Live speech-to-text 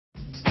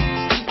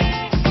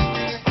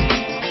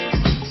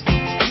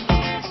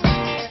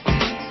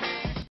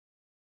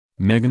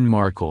Meghan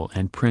Markle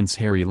and Prince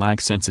Harry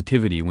lack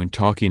sensitivity when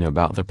talking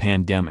about the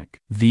pandemic.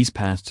 These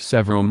past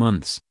several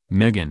months,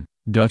 Meghan,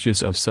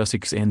 Duchess of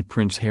Sussex and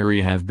Prince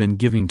Harry have been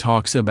giving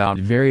talks about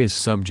various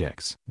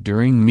subjects.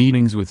 During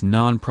meetings with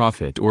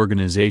non-profit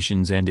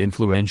organizations and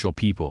influential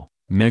people,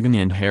 Meghan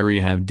and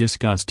Harry have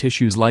discussed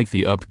issues like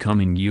the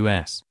upcoming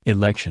U.S.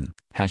 election,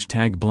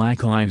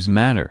 #Black Lives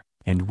Matter,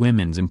 and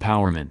women's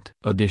empowerment.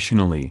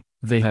 Additionally,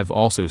 they have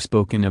also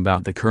spoken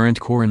about the current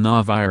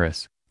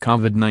coronavirus,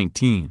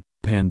 COVID-19,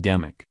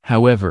 pandemic.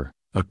 However,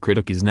 a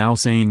critic is now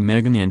saying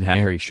Meghan and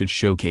Harry should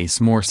showcase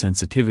more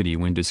sensitivity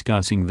when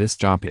discussing this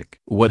topic.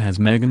 What has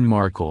Meghan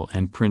Markle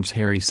and Prince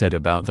Harry said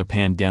about the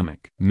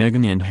pandemic?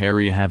 Meghan and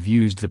Harry have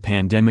used the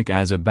pandemic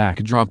as a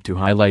backdrop to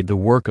highlight the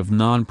work of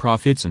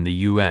non-profits in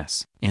the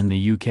US and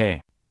the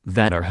UK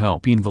that are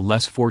helping the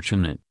less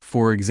fortunate.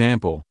 For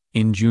example,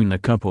 in June the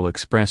couple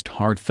expressed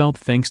heartfelt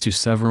thanks to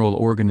several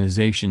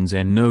organizations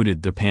and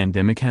noted the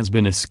pandemic has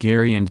been a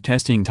scary and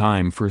testing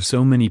time for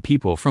so many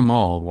people from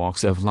all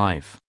walks of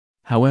life.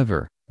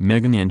 However,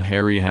 Meghan and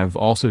Harry have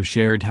also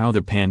shared how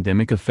the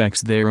pandemic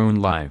affects their own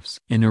lives.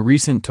 In a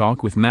recent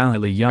talk with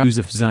Malala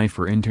Yousafzai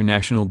for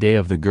International Day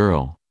of the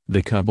Girl,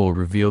 the couple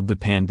revealed the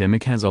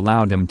pandemic has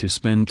allowed them to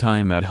spend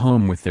time at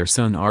home with their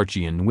son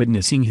Archie and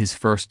witnessing his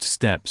first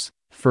steps,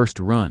 first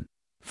run,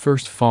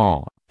 first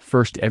fall,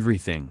 first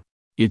everything.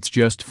 It's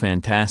just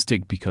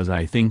fantastic because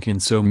I think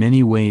in so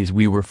many ways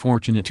we were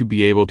fortunate to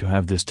be able to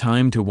have this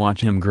time to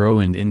watch him grow,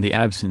 and in the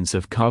absence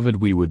of COVID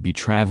we would be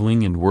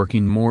traveling and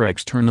working more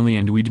externally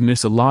and we'd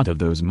miss a lot of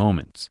those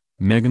moments,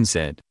 Meghan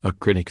said. A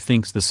critic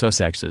thinks the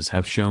Sussexes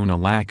have shown a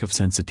lack of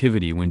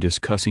sensitivity when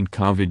discussing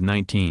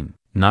COVID-19.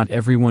 Not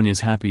everyone is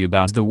happy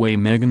about the way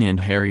Meghan and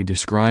Harry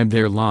describe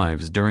their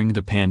lives during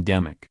the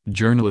pandemic.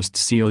 Journalist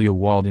Celia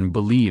Walden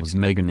believes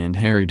Meghan and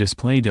Harry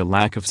displayed a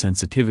lack of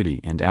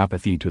sensitivity and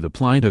apathy to the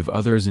plight of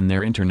others in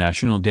their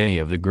International Day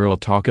of the Girl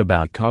talk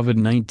about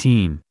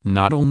COVID-19.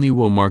 Not only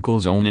will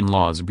Markle's own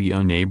in-laws be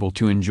unable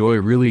to enjoy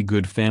really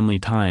good family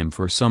time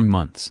for some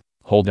months,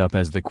 holed up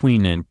as the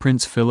Queen and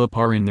Prince Philip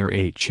are in their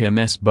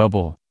HMS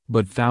bubble,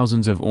 but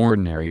thousands of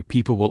ordinary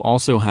people will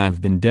also have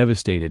been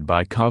devastated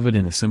by COVID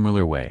in a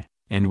similar way,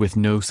 and with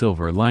no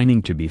silver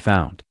lining to be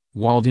found,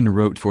 Walden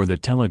wrote for The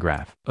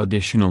Telegraph.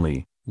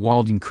 Additionally,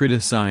 Walden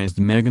criticized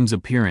Meghan's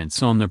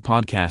appearance on the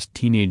podcast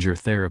Teenager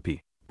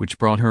Therapy, which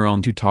brought her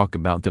on to talk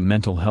about the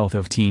mental health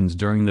of teens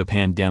during the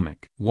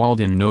pandemic.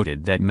 Walden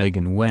noted that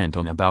Meghan went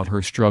on about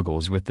her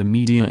struggles with the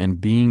media and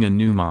being a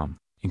new mom,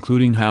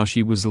 including how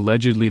she was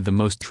allegedly the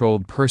most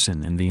trolled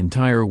person in the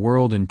entire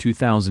world in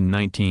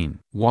 2019.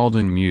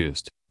 Walden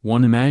mused,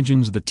 "One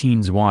imagines the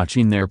teens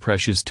watching their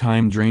precious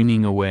time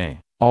draining away.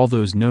 All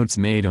those notes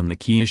made on the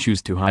key issues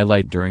to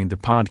highlight during the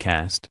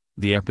podcast,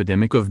 the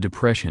epidemic of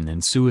depression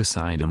and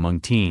suicide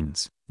among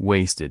teens,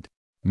 wasted."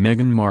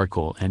 Meghan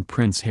Markle and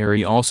Prince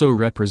Harry also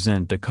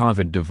represent the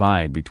COVID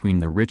divide between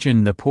the rich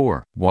and the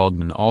poor.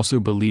 Walden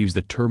also believes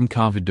the term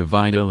COVID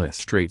divide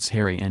illustrates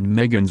Harry and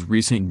Meghan's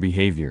recent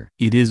behavior.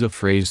 It is a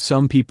phrase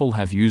some people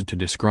have used to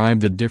describe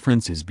the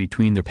differences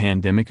between the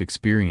pandemic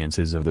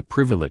experiences of the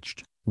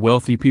privileged,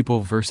 wealthy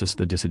people versus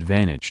the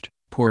disadvantaged,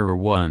 poorer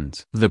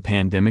ones. The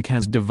pandemic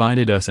has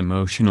divided us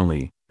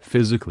emotionally,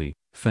 physically,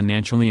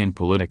 financially and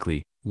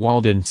politically,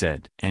 Walden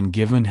said. And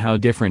given how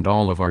different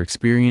all of our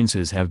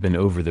experiences have been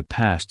over the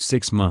past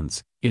 6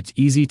 months, it's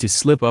easy to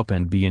slip up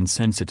and be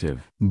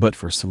insensitive. But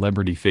for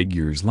celebrity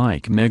figures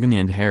like Meghan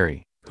and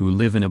Harry, who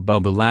live in a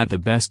bubble at the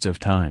best of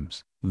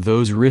times,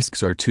 those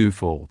risks are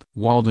twofold.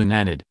 Walden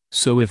added,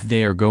 "So if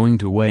they are going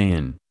to weigh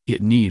in,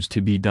 it needs to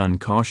be done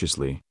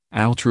cautiously,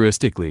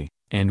 altruistically,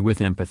 and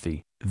with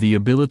empathy, the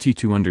ability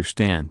to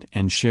understand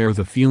and share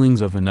the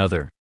feelings of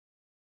another."